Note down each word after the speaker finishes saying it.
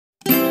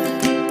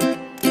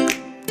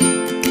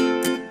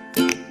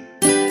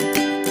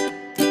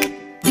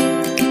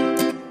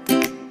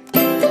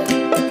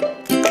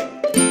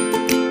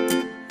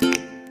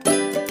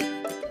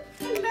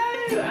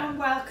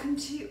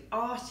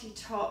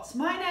Tots.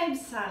 My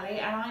name's Sally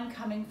and I'm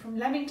coming from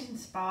Leamington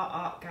Spa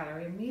Art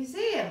Gallery and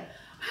Museum.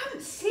 I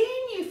haven't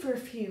seen you for a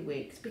few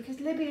weeks because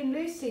Libby and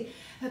Lucy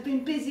have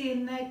been busy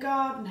in their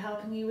garden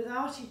helping you with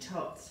Arty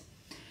Tots.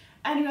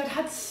 Anyway, I'd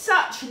had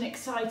such an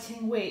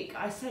exciting week.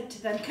 I said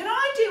to them, can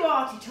I do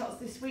Arty Tots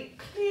this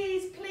week?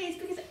 Please, please,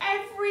 because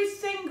every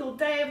single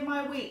day of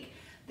my week,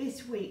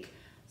 this week,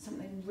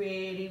 something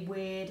really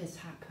weird has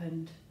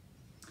happened.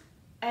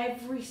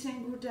 Every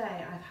single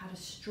day I've had a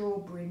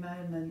strawberry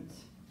moment.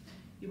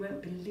 You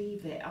won't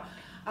believe it.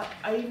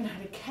 I even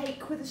had a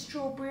cake with a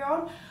strawberry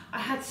on. I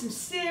had some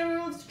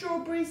cereal with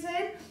strawberries in,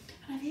 and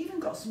I've even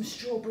got some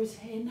strawberries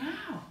here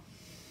now.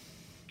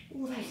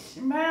 Oh, they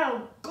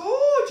smell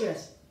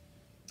gorgeous.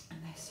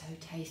 And they're so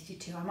tasty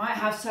too. I might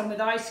have some with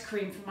ice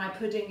cream for my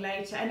pudding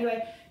later.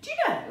 Anyway, do you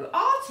know,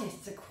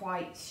 artists are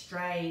quite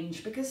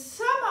strange because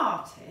some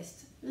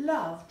artists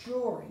love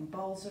drawing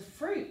bowls of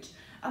fruit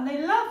and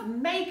they love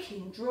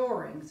making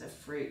drawings of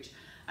fruit.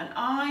 And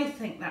I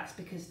think that's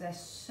because they're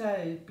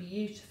so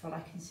beautiful. I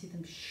can see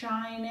them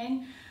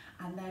shining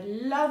and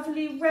they're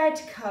lovely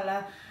red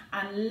colour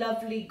and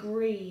lovely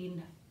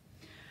green.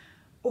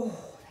 Oh,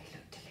 they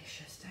look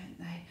delicious, don't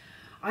they?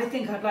 I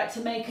think I'd like to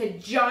make a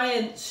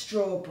giant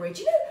strawberry.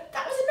 Do you know,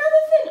 that was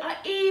another thing. I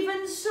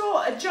even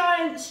saw a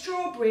giant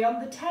strawberry on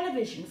the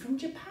television from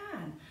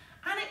Japan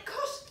and it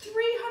cost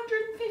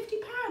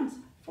 £350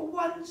 for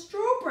one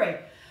strawberry.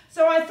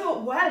 So I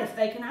thought, well, if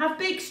they can have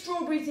big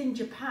strawberries in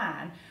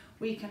Japan,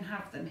 we can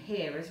have them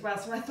here as well.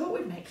 So I thought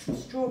we'd make some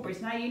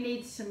strawberries. Now you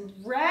need some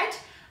red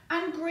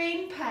and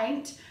green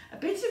paint, a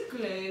bit of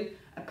glue,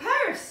 a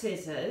pair of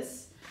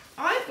scissors.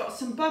 I've got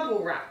some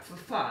bubble wrap for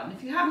fun.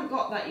 If you haven't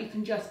got that, you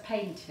can just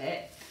paint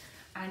it.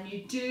 And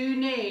you do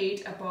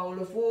need a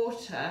bowl of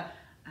water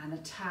and a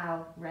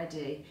towel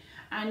ready.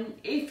 And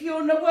if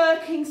you're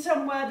working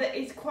somewhere that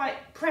is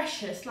quite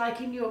precious,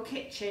 like in your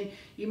kitchen,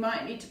 you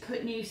might need to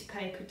put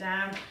newspaper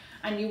down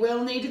and you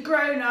will need a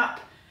grown-up.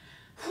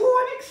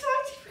 Oh, I'm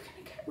excited. We're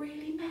going to get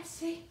really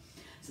messy.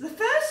 So the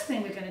first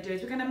thing we're going to do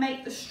is we're going to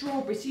make the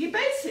strawberry. So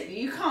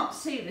you can't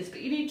see this, but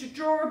you need to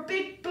draw a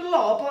big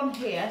blob on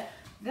here.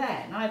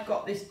 Then I've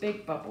got this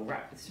big bubble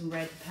wrap with some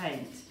red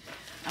paint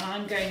and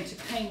I'm going to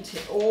paint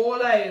it all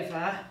over.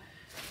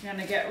 I'm going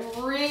to get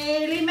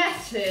really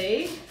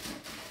messy.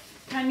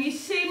 Can you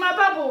see my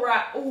bubble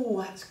wrap?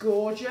 Oh, that's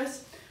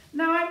gorgeous.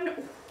 Now I'm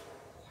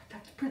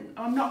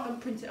not going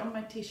to print it on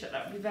my t-shirt.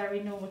 That would be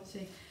very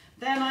naughty.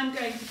 Then I'm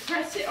going to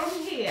press it on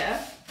here.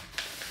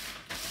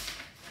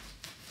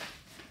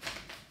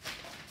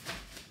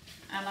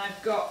 And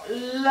I've got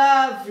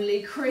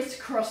lovely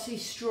crisscrossy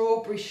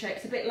strawberry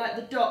shapes, a bit like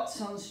the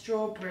dots on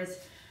strawberries.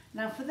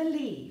 Now for the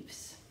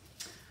leaves,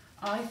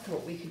 I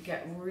thought we could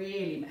get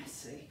really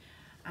messy.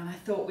 And I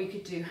thought we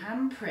could do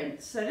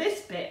handprints. So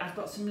this bit, I've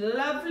got some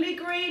lovely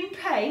green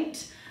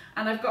paint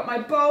and I've got my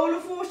bowl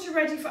of water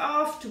ready for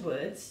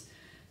afterwards.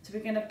 So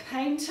we're going to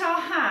paint our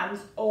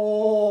hands.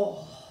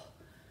 Oh,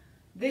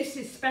 this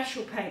is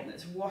special paint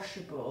that's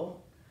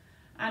washable.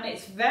 And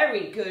it's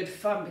very good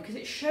fun because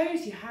it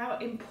shows you how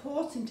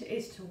important it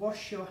is to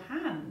wash your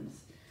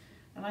hands.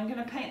 And I'm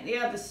going to paint the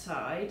other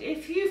side.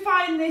 If you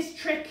find this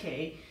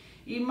tricky,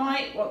 you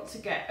might want to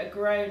get a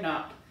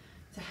grown-up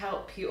to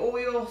help you, or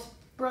your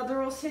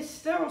brother or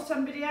sister or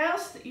somebody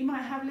else that you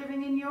might have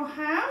living in your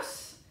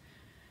house.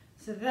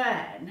 So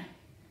then,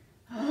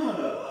 think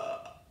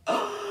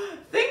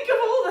of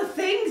all the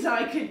things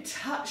I could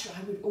touch.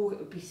 It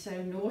would be so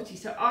naughty.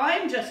 So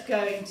I'm just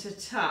going to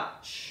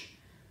touch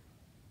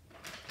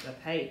the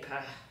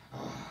paper.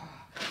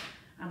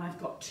 And I've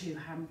got 2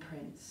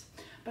 handprints.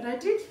 But I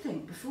did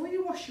think before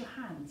you wash your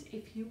hands,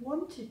 if you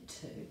wanted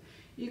to,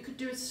 you could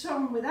do a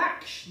song with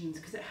actions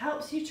because it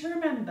helps you to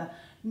remember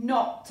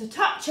not to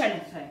touch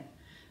anything.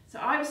 So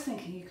I was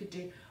thinking you could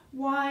do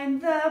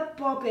wind the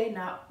bobbin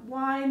up,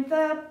 wind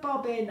the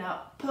bobbin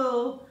up,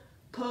 pull,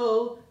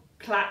 pull,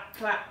 clap,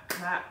 clap,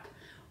 clap.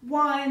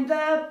 Wind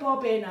the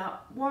bobbin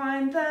up,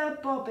 wind the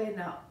bobbin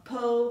up,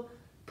 pull,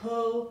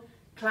 pull,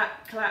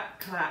 clap, clap,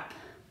 clap.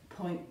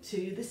 Point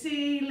to the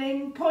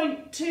ceiling,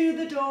 point to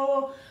the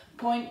door,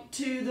 point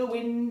to the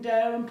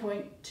window and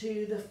point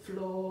to the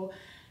floor.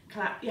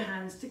 Clap your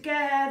hands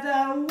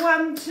together,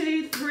 1,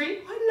 2, 3.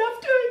 I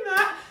love doing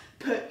that.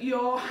 Put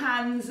your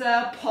hands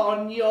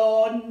upon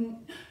your...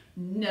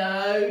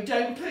 No,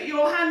 don't put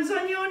your hands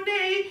on your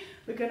knee.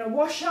 We're going to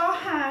wash our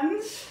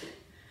hands.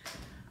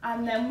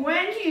 And then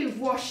when you've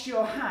washed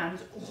your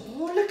hands,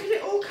 oh, look at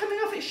it all coming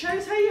off. It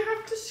shows how you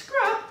have to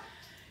scrub.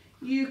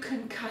 You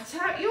can cut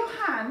out your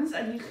hands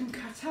and you can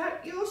cut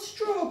out your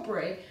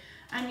strawberry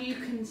and you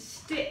can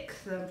stick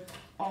them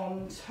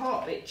on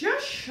top. It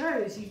just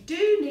shows you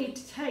do need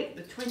to take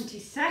the 20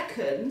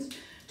 seconds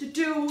to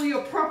do all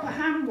your proper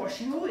hand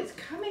washing. Oh, it's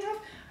coming off.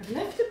 I've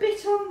left a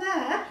bit on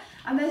there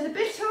and there's a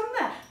bit on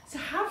there. So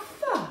have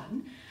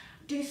fun,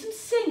 do some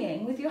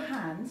singing with your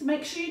hands,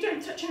 make sure you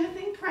don't touch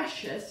anything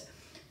precious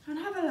and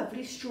have a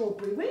lovely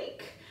strawberry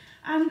week.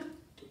 And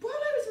while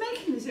I was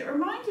making this, it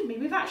reminded me,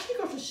 we've actually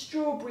got a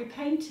strawberry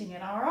painting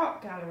in our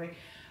art gallery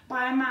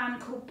by a man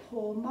called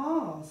Paul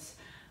Mars.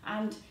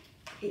 And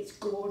It's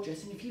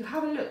gorgeous, and if you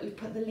have a look, we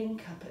put the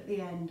link up at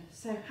the end.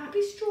 So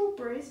happy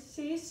strawberries,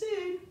 see you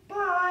soon, bye.